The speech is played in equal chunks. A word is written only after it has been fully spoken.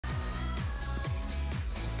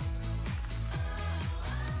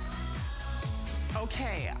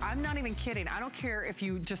Okay, I'm not even kidding. I don't care if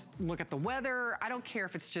you just look at the weather. I don't care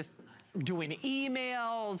if it's just doing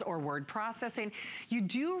emails or word processing. You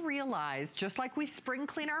do realize, just like we spring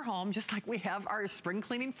clean our home, just like we have our spring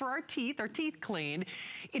cleaning for our teeth cleaned,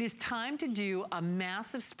 it is time to do a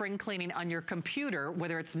massive spring cleaning on your computer,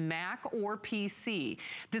 whether it's Mac or PC.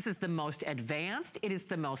 This is the most advanced, it is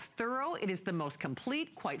the most thorough, it is the most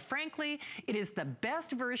complete. Quite frankly, it is the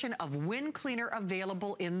best version of WinCleaner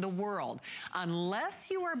available in the world.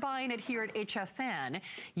 Unless you are buying it here at HSN,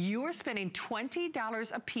 you're spending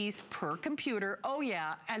 $20 a piece per computer. Oh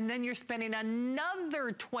yeah, and then you're spending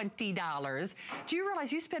another $20. Do you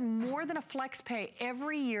realize you spend more than a flex pay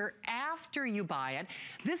every year after you buy it?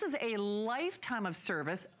 This is a lifetime of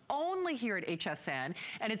service only here at HSN,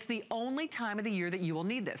 and it's the only time of the year that you will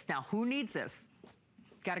need this. Now, who needs this?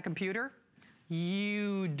 Got a computer?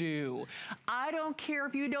 You do. I don't care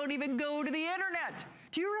if you don't even go to the internet.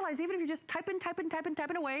 Do you realize even if you just typing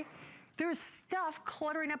away, there's stuff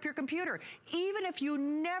cluttering up your computer. Even if you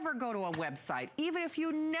never go to a website, even if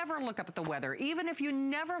you never look up at the weather, even if you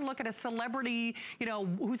never look at a celebrity, you know,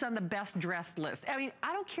 who's on the best dressed list. I mean,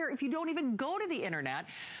 I don't care if you don't even go to the internet.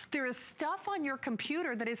 There is stuff on your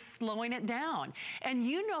computer that is slowing it down. And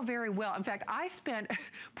you know very well, in fact, I spent,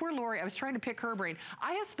 poor Lori, I was trying to pick her brain.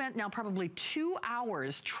 I have spent now probably 2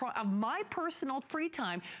 hours of my personal free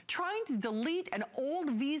time trying to delete an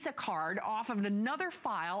old Visa card off of another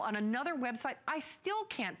file on another website. I still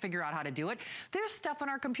can't figure out how to do it. There's stuff on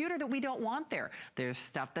our computer that we don't want there. There's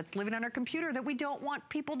stuff that's living on our computer that we don't want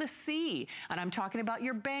people to see. And I'm talking about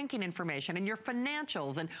your banking information and your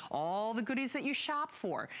financials and all the goodies that you shop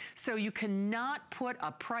for. So you cannot put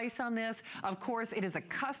a price on this. Of course, it is a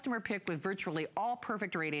customer pick with virtually all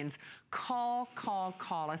perfect ratings. Call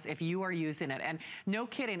us if you are using it. And no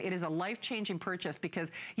kidding, it is a life-changing purchase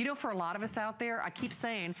because, you know, for a lot of us out there, I keep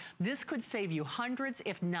saying, this could save you hundreds,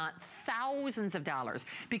 if not thousands of dollars.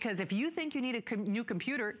 Because if you think you need a new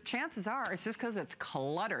computer, chances are it's just because it's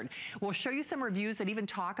cluttered. We'll show you some reviews that even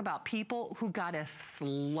talk about people who got a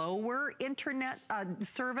slower internet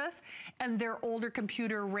service and their older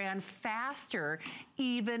computer ran faster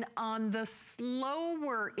even on the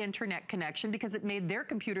slower internet connection because it made their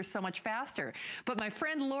computer so much faster. But my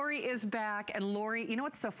friend Lori is back, and Lori, you know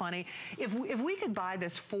what's so funny? If we could buy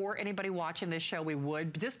this for anybody watching this show, we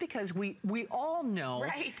would, just because we all know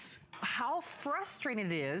how frustrating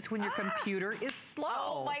it is when your computer is slow.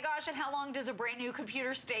 Oh my gosh, and how long does a brand new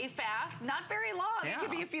computer stay fast? Not very long. Yeah. It could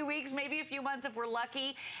be a few weeks, maybe a few months if we're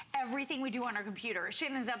lucky. Everything we do on our computer,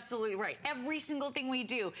 Shannon's absolutely right. Every single thing we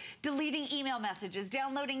do, deleting email messages,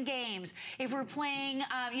 downloading games, if we're playing,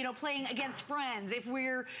 you know, playing against friends, if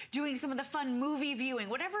we're doing some of the fun movie viewing,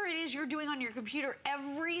 whatever it is you're doing on your computer,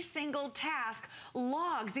 every single task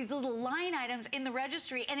logs these little line items in the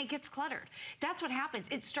registry and it gets cluttered. That's what happens.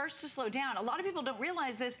 It starts to slow down. A lot of people don't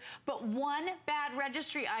realize this, but one bad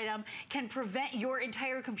registry item can prevent your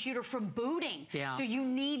entire computer from booting. Yeah. So you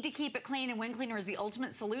need to keep it clean, and WinCleaner is the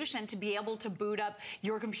ultimate solution to be able to boot up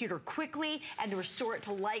your computer quickly and to restore it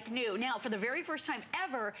to like new. Now, for the very first time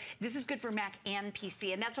ever, this is good for Mac and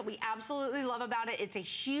PC, and that's what we absolutely love about it. It's a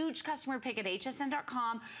huge customer pick at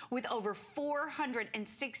hsn.com with over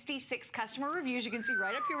 466 customer reviews. You can see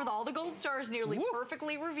right up here with all the gold stars, nearly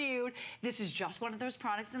perfectly reviewed. This is just one of those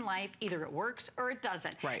products in life. Either it works or it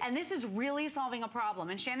doesn't. Right. And this is really solving a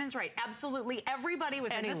problem. And Shannon's right. Absolutely everybody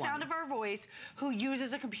within the sound of our voice who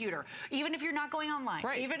uses a computer, even if you're not going online,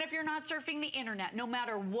 even if you're not surfing the internet, no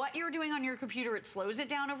matter what you're doing on your computer, it slows it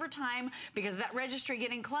down over time because of that registry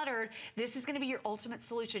getting cluttered. This is going to be your ultimate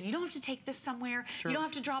solution. You don't have to take this somewhere. You don't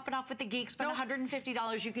have to drop it off with the geeks, spend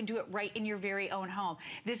 $150. You can do it right in your very own home.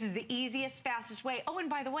 This is the easiest, fastest way. Oh, and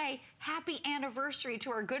by the way, happy anniversary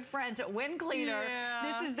to our good friends at WinCleaner.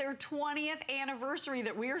 This is their 20th anniversary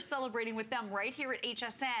that we are celebrating with them right here at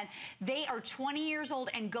HSN. They are 20 years old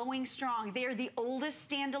and going strong. They are the oldest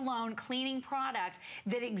standalone cleaning product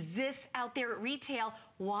that exists out there at retail.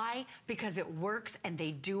 Why? Because it works and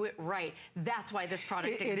they do it right. That's why this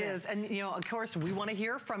product exists. It is. And, you know, of course, we want to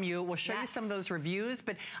hear from you. We'll show you some of those reviews.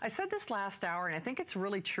 But I said this last hour, and I think it's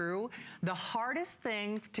really true. The hardest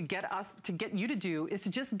thing to get you to do is to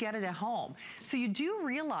just get it at home. So you do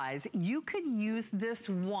realize you could use this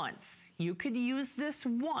once once. You could use this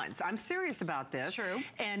once. I'm serious about this. It's true.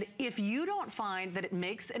 And if you don't find that it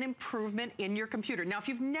makes an improvement in your computer, now if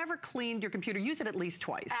you've never cleaned your computer, use it at least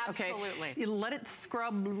twice. Absolutely. Okay? You let it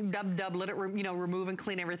scrub, dub, let it remove and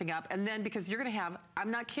clean everything up. And then because you're gonna have, I'm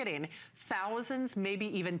not kidding, thousands, maybe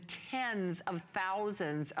even tens of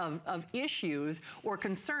thousands of issues or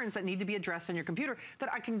concerns that need to be addressed on your computer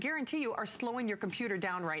that I can guarantee you are slowing your computer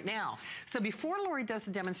down right now. So before Lori does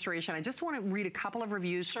the demonstration, I just want to read a couple of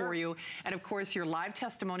reviews for you. And of course, your live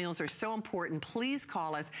testimonials are so important. Please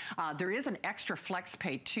call us. There is an extra flex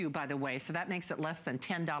pay too, by the way, so that makes it less than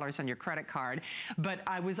 $10 on your credit card. But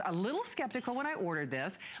I was a little skeptical when I ordered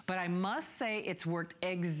this, but I must say it's worked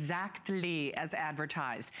exactly as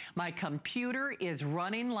advertised. My computer is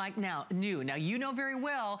running like new. Now, you know very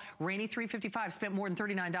well, Rainy 355 spent more than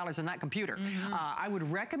 $39 on that computer. I would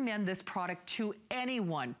recommend this product to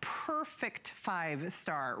anyone. Perfect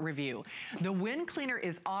 5-star review. The WinCleaner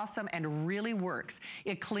is awesome and really works.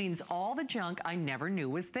 It cleans all the junk I never knew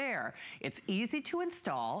was there. It's easy to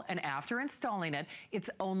install, and after installing it, it's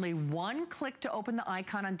only one click to open the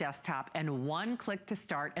icon on desktop and one click to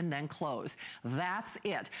start and then close. That's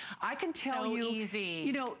it. I can tell you, easy.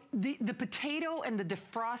 You know, the potato and the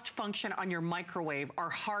defrost function on your microwave are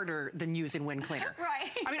harder than using WinCleaner.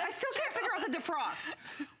 Right. I mean, I still can't figure out the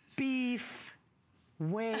defrost. Beef,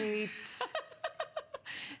 wait.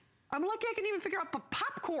 I'm lucky I can even figure out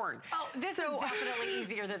popcorn. Oh, this is definitely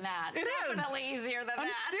easier than that. It is. Definitely easier than that.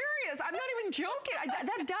 I'm serious. I'm not even joking.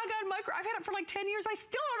 That doggone micro, I've had it for like 10 years. I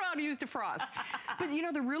still don't know how to use defrost. But you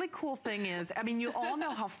know, the really cool thing is, I mean, you all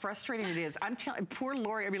know how frustrating it is. I'm telling, poor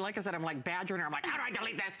Lori, I mean, like I said, I'm like badgering her. I'm like, how do I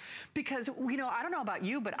delete this? Because, you know, I don't know about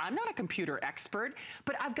you, but I'm not a computer expert,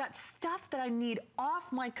 but I've got stuff that I need off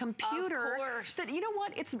my computer. Of course. That, you know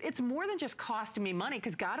what, it's more than just costing me money,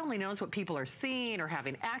 because God only knows what people are seeing or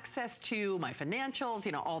having access to, my financials,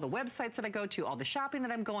 you know, all the websites that I go to, all the shopping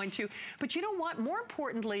that I'm going to. But you know what? More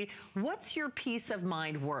importantly, what's your peace of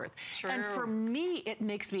mind worth? True. And for me, it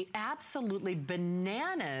makes me absolutely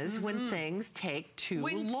bananas when things take too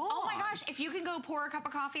long. Oh my gosh, if you can go pour a cup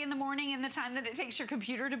of coffee in the morning in the time that it takes your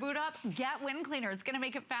computer to boot up, get WinCleaner. It's gonna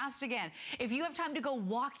make it fast again. If you have time to go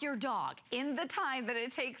walk your dog in the time that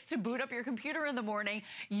it takes to boot up your computer in the morning,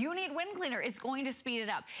 you need WinCleaner. It's going to speed it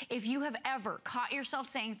up. If you have ever caught yourself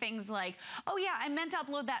saying things like, oh yeah, I meant to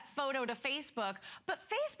upload that photo to Facebook, but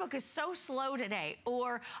Facebook is so slow today.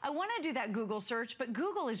 Or I want to do that Google search, but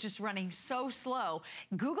Google is just running so slow.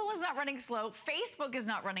 Google is not running slow. Facebook is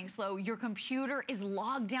not running slow. Your computer is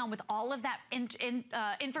logged down with all of that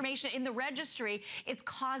information in the registry. It's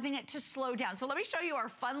causing it to slow down. So let me show you our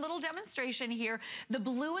fun little demonstration here. The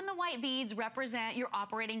blue and the white beads represent your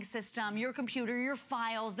operating system, your computer, your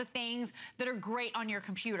files, the things that are great on your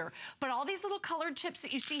computer. But all these little colored chips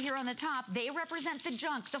that you see here on the top, they represent the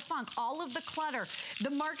junk, the funk, all of the clutter, the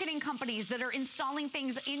marketing companies that are installing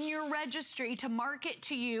things in your registry to market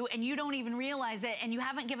to you and you don't even realize it and you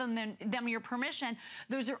haven't given them your permission.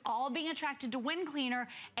 Those are all being attracted to WinCleaner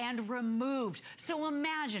and removed. So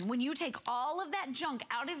imagine when you take all of that junk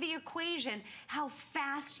out of the equation, how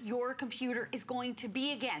fast your computer is going to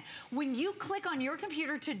be again. When you click on your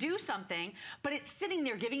computer to do something, but it's sitting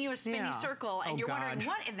there giving you a spinny circle and you're wondering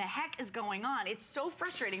what in the heck is going on. It's so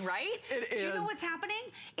frustrating, right? It is. Do you know what's happening?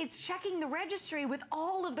 It's checking the registry with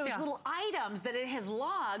all of those little items that it has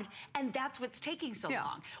logged, and that's what's taking so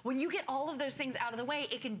long. When you get all of those things out of the way,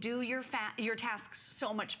 it can do your tasks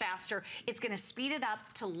so much faster. It's going to speed it up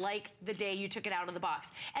to like the day you took it out of the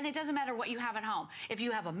box. And it doesn't matter what you have at home. If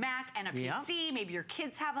you have a Mac and a PC, maybe your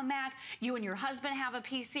kids have a Mac, you and your husband have a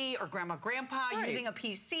PC, or grandma, grandpa using a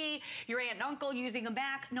PC, your aunt and uncle using a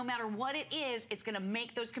Mac, no matter what it is, it's going to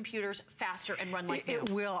make those computers faster and run like new. It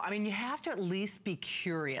will. I mean, you have to at least be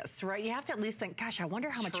curious, right? You have to at least think, gosh, I wonder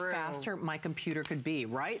how much faster my computer could be,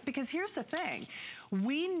 right? Because here's the thing.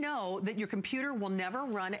 We know that your computer will never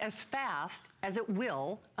run as fast as it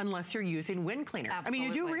will unless you're using WinCleaner. Absolutely. I mean,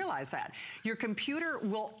 you do realize that. Your computer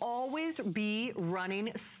will always be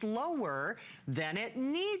running slower than it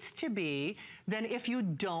needs to be than if you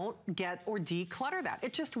don't get or declutter that.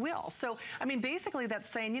 It just will. So, I mean, basically that's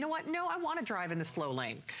saying, you know what? No, I want to drive in the slow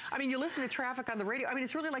lane. I mean, you listen to traffic on the radio. I mean,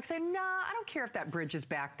 it's really like saying, nah, I don't care if that bridge is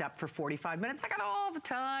backed up for 45 minutes. I got all the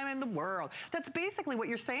time in the world. That's basically what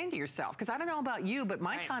you're saying to yourself. Because I don't know about you, but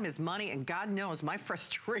my time is money, and God knows my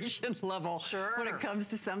frustration level when it comes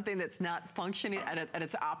to something that's not functioning at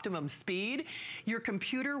its optimum speed. Your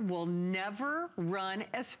computer will never run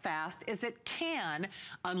as fast as it can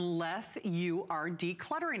unless you are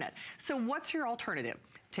decluttering it. So what's your alternative?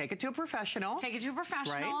 take it to a professional. Take it to a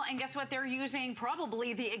professional, right. and guess what? They're using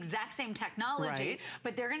probably the exact same technology, right.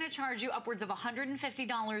 but they're gonna charge you upwards of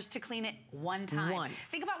 $150 to clean it one time. Once.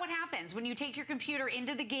 Think about what happens when you take your computer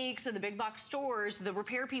into the geeks or the big box stores, the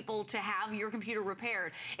repair people, to have your computer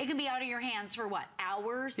repaired. It can be out of your hands for what?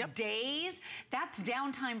 Hours, yep. days? That's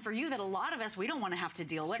downtime for you that a lot of us, we don't want to have to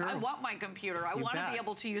deal with. True. I want my computer. I want to be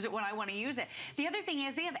able to use it when I want to use it. The other thing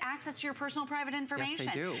is they have access to your personal private information.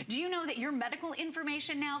 Yes, they do. Do you know that your medical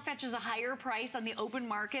information now fetches a higher price on the open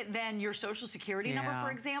market than your social security number,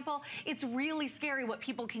 for example? It's really scary what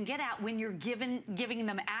people can get at when you're giving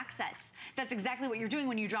them access. That's exactly what you're doing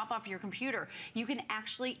when you drop off your computer. You can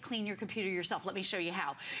actually clean your computer yourself. Let me show you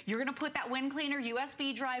how. You're going to put that WinCleaner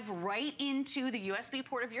USB drive right into the USB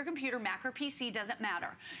port of your computer, Mac or PC, doesn't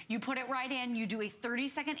matter. You put it right in, you do a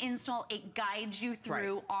 30-second install, it guides you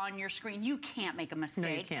through on your screen. You can't make a mistake.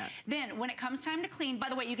 No, you can't. Then when it comes time to clean, by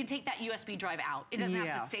the way, you can take that USB drive out. It doesn't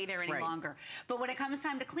have to stay there any longer. But when it comes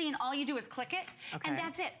time to clean, all you do is click it, and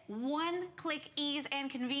that's it. One click ease and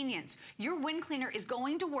convenience. Your WinCleaner is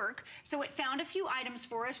going to work. So it found a few items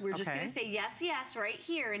for us. We're just going to say yes, yes right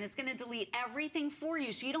here, and it's going to delete everything for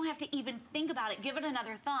you, so you don't have to even think about it. Give it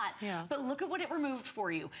another thought. But look at what it removed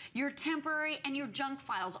for you. Your temporary and your junk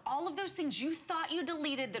files, all of those things you thought you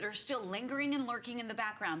deleted that are still lingering and lurking in the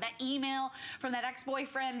background. That email from that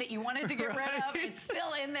ex-boyfriend that you wanted to get rid of, it's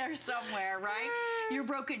still in there somewhere, right? Your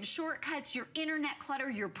broken shortcuts, your internet clutter,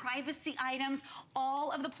 your privacy items,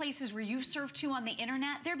 all of the places where you serve to on the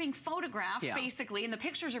internet, they're being photographed basically, and the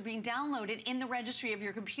pictures are being downloaded in the registry of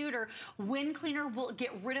your computer. WinCleaner will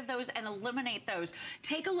get rid of those and eliminate those.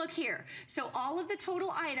 Take a look here. So all of the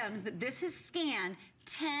total items that this has scanned,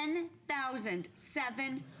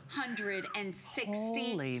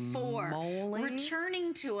 10,764.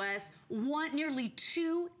 Returning to us nearly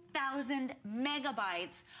 2,000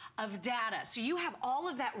 megabytes of data. So you have all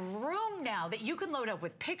of that room now that you can load up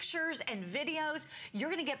with pictures and videos. You're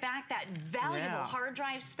going to get back that valuable hard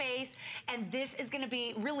drive space, and this is going to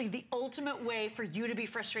be really the ultimate way for you to be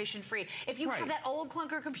frustration free. If you have that old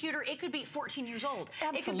clunker computer, it could be 14 years old.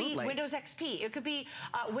 It could be Windows XP. It could be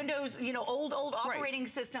Windows, old operating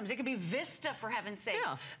systems. It could be Vista, for heaven's sakes.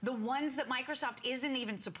 The ones that Microsoft isn't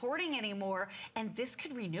even supporting anymore, and this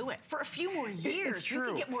could renew it for a few more years. It's true. You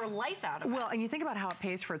can get more life out of it. Well, and you think about how it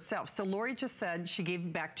pays for itself. So Lori just said she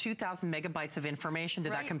gave back 2,000 megabytes of information to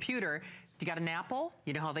that computer. You got an Apple,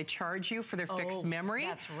 you know how they charge you for their fixed memory?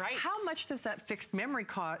 That's right. How much does that fixed memory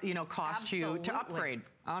cost you to upgrade?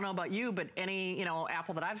 I don't know about you, but any,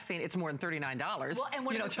 Apple that I've seen, it's more than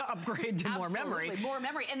 $39, to upgrade to more memory. More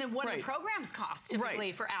memory. And then what do programs cost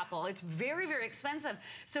typically for Apple? It's very, very expensive.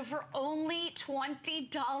 So for only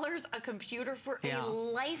 $20 a computer for a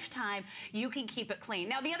lifetime, you can keep it clean.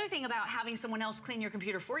 Now, the other thing about having someone else clean your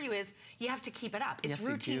computer for you is you have to keep it up. It's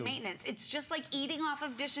routine maintenance. It's just like eating off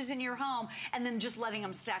of dishes in your home and then just letting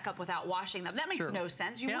them stack up without washing them. That makes no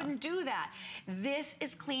sense. You wouldn't do that. This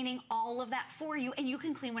is cleaning all of that for you, and you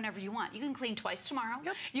can clean whenever you want. You can clean twice tomorrow.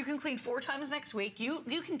 You can clean 4 times next week. You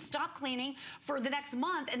can stop cleaning for the next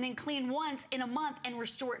month and then clean once in a month and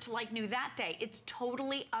restore it to like new that day. It's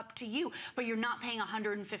totally up to you, but you're not paying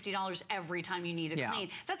 $150 every time you need to clean.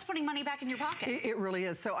 That's putting money back in your pocket. It really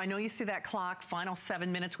is. So I know you see that clock, final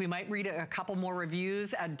 7 minutes. We might read a couple more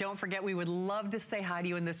reviews. Don't forget, we would love to say hi to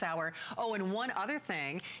you in this hour. Oh, and one other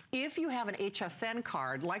thing, if you have an HSN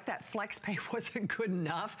card, like that FlexPay wasn't good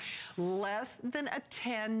enough, less than a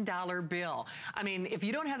 $10 bill. I mean, if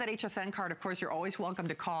you don't have that HSN card, of course, you're always welcome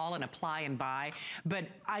to call and apply and buy. But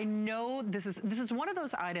I know this is one of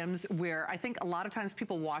those items where I think a lot of times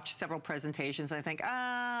people watch several presentations and I think,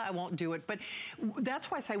 I won't do it. But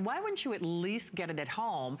that's why I say, why wouldn't you at least get it at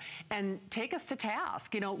home and take us to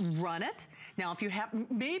task? Run it. Now, if you have,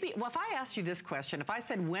 if I asked you this question, if I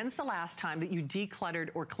said, when's the last time that you decluttered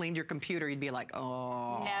or cleaned your computer, you'd be like,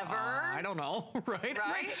 oh. Never. I don't know, right?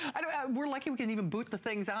 We're lucky we can even boot the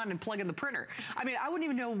things on and plug in the printer. I mean, I wouldn't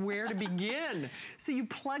even know where to begin. So you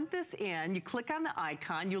plug this in, you click on the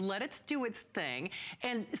icon, you let it do its thing,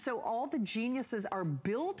 and so all the geniuses are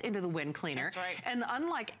built into the WinCleaner. That's right. And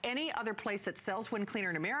unlike any other place that sells WinCleaner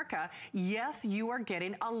in America, yes, you are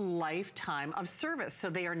getting a lifetime of service. So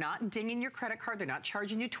they are not dinging your credit card, they're not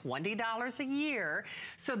charging you $20 a year.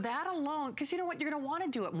 So that alone, because you know what, you're gonna wanna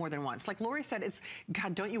do it more than once. Like Lori said,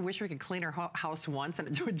 God, don't you wish we could clean our house once and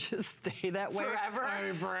it would just stay that way? Forever. forever.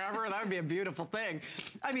 I mean, forever, that would be a beautiful thing.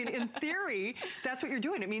 I mean, in theory, that's what you're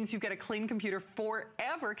doing. It means you've got a clean computer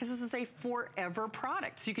forever, because this is a forever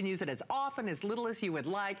product. So you can use it as often, as little as you would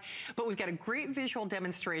like, but we've got a great visual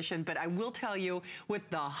demonstration. But I will tell you, with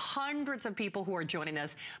the hundreds of people who are joining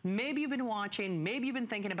us, maybe you've been watching, maybe you've been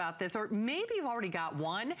thinking about this, or maybe you've already got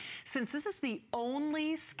one. Since this is the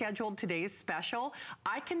only scheduled today's special,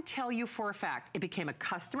 I can tell you for a fact, it became a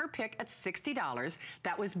customer pick at $60.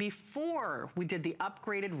 That was before we did the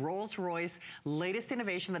upgraded Rolls-Royce latest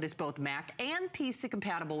innovation that is both Mac and PC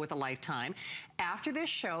compatible with a lifetime. After this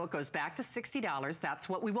show, it goes back to $60. That's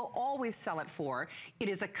what we will always sell it for. It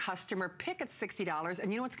is a customer pick at $60.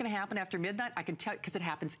 And you know what's going to happen after midnight? I can tell, because it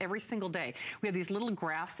happens every single day. We have these little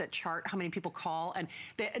graphs that chart how many people call, and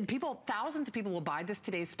thousands of people will buy this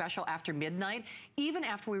today's special after midnight, even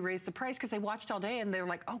after we raise the price, because they watched all day and they're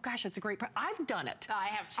like, oh gosh, it's a great price. I've done it. I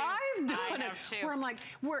have too. I've done it. Where I'm like,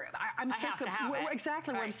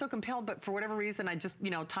 I'm so compelled, but for whatever reason, I just,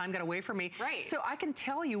 time got away from me. Right. So I can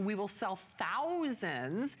tell you, we will sell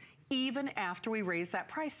thousands even after we raise that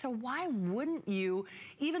price. So why wouldn't you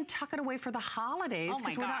even tuck it away for the holidays?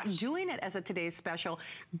 Because we're not doing it as a today's special.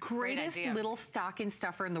 Greatest little stocking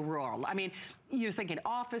stuffer in the world. I mean, you're thinking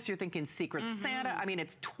office, you're thinking Secret Santa. I mean,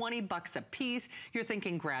 it's 20 bucks a piece. You're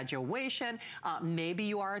thinking graduation. Maybe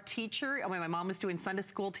you are a teacher. I mean, my mom was doing Sunday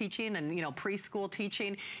school teaching and, preschool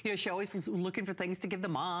teaching. She always is looking for things to give the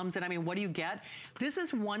moms. And I mean, what do you get? This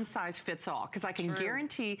is one size fits all, because I can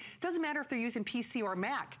guarantee, doesn't matter if they're using PC or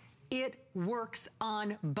Mac, it works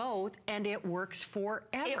on both, and it works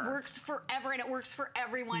forever. It works forever, and it works for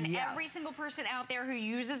everyone. Yes. Every single person out there who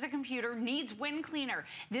uses a computer needs WinCleaner.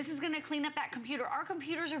 This is going to clean up that computer. Our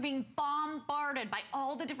computers are being bombarded by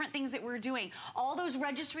all the different things that we're doing. All those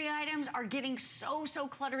registry items are getting so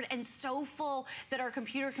cluttered and so full that our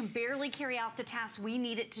computer can barely carry out the tasks we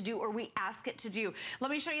need it to do or we ask it to do.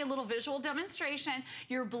 Let me show you a little visual demonstration.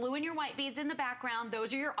 Your blue and your white beads in the background,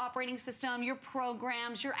 those are your operating system, your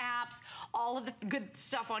programs, your apps, all of the good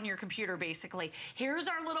stuff on your computer, basically. Here's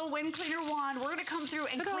our little WinCleaner wand. We're gonna come through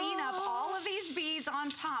and clean up all of these beads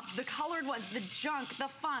on top, the colored ones, the junk, the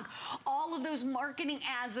funk, all of those marketing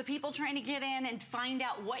ads, the people trying to get in and find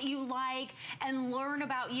out what you like and learn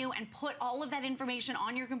about you and put all of that information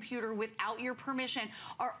on your computer without your permission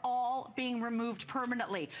are all being removed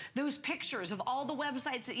permanently. Those pictures of all the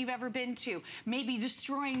websites that you've ever been to, maybe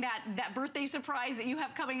destroying that birthday surprise that you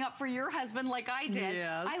have coming up for your husband like I did.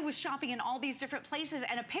 Yes. I was shopping in all these different places,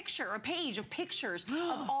 and a page of pictures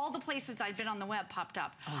of all the places I've been on the web popped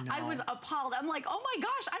up. Oh, no. I was appalled. I'm like, oh my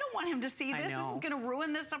gosh, I don't want him to see this. This is gonna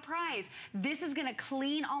ruin the surprise. This is gonna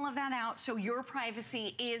clean all of that out so your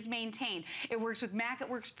privacy is maintained. It works with Mac, it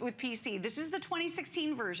works with PC. This is the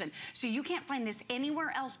 2016 version, so you can't find this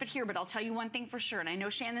anywhere else but here, but I'll tell you one thing for sure, and I know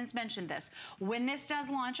Shannon's mentioned this. When this does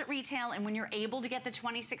launch at retail and when you're able to get the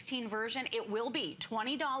 2016 version, it will be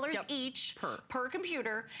 $20 each per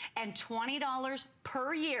computer and $20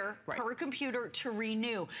 per year per computer to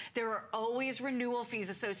renew. There are always renewal fees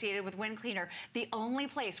associated with WinCleaner. The only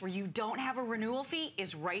place where you don't have a renewal fee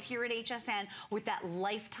is right here at HSN with that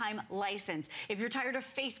lifetime license. If you're tired of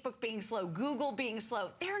Facebook being slow, Google being slow,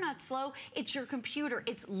 they're not slow. It's your computer.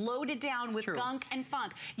 It's loaded down with gunk and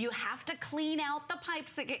funk. You have to clean out the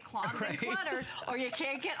pipes that get clogged and cluttered, or you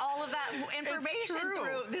can't get all of that information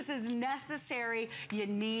through. This is necessary. You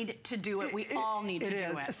need to do it. We all need to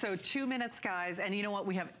do it. So 2 minutes, guys, and you know what?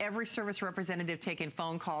 We have every service representative taking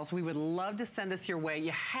phone calls. We would love to send this your way.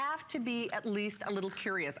 You have to be at least a little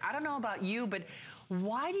curious. I don't know about you, but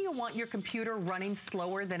why do you want your computer running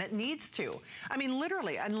slower than it needs to? I mean,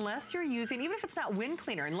 literally, unless you're using, even if it's not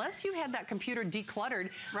WinCleaner, unless you had that computer decluttered,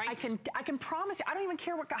 I can promise you, I don't even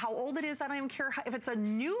care how old it is, I don't even care if it's a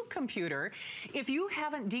new computer, if you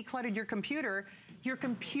haven't decluttered your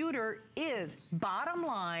computer is, bottom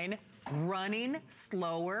line, running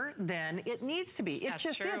slower than it needs to be. It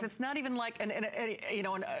just is. It's not even like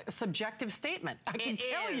a subjective statement. I can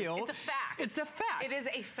tell you. It's a fact. It's a fact. It is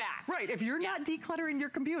a fact. Right. If you're not decluttering your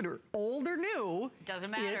computer, old or new, doesn't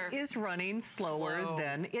matter. It is running slower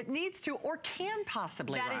than it needs to or can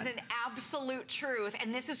possibly run. That is an absolute truth.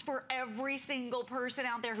 And this is for every single person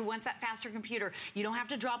out there who wants that faster computer. You don't have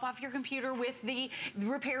to drop off your computer with the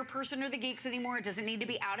repair person or the geeks anymore. It doesn't need to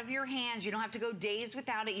be out of your hands. You don't have to go days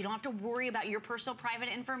without it. You don't have to worry about your personal private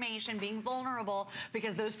information being vulnerable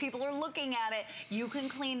because those people are looking at it. You can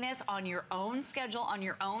clean this on your own schedule, on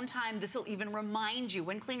your own time. This will even remind you.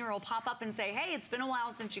 WinCleaner will pop up and say, hey, it's been a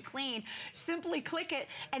while since you cleaned. Simply click it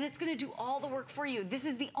and it's gonna do all the work for you. This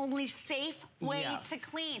is the only safe way to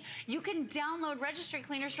clean. You can download registry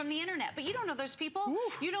cleaners from the internet, but you don't know those people.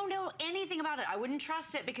 You don't know anything about it. I wouldn't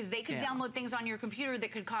trust it because they could download things on your computer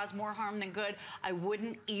that could cause more harm than good. I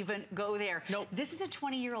wouldn't even go there. Nope. This is a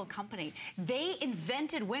 20-year-old company. They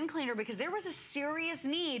invented WinCleaner because there was a serious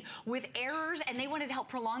need with errors and they wanted to help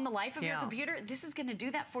prolong the life of your computer. This is gonna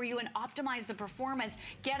do that for you and optimize the performance.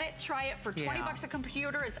 Get it, try it for 20 bucks a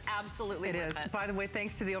computer. It's absolutely worth it. By the way,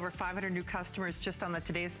 thanks to the over 500 new customers just on the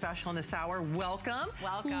Today's Special in this hour. Welcome.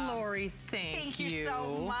 Welcome. Lori, thank you. Thank you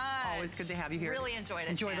so much. Always good to have you here. Really enjoyed it.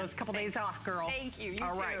 Enjoy those couple days off, girl. Thank you. You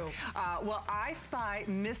All too. right. Well, I spy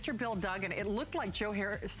Mr. Bill Duggan. It looked like Joe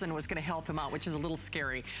Harrison was going to help him out, which is a little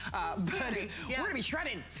scary. But we're going to be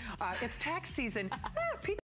shredding. It's tax season. Pizza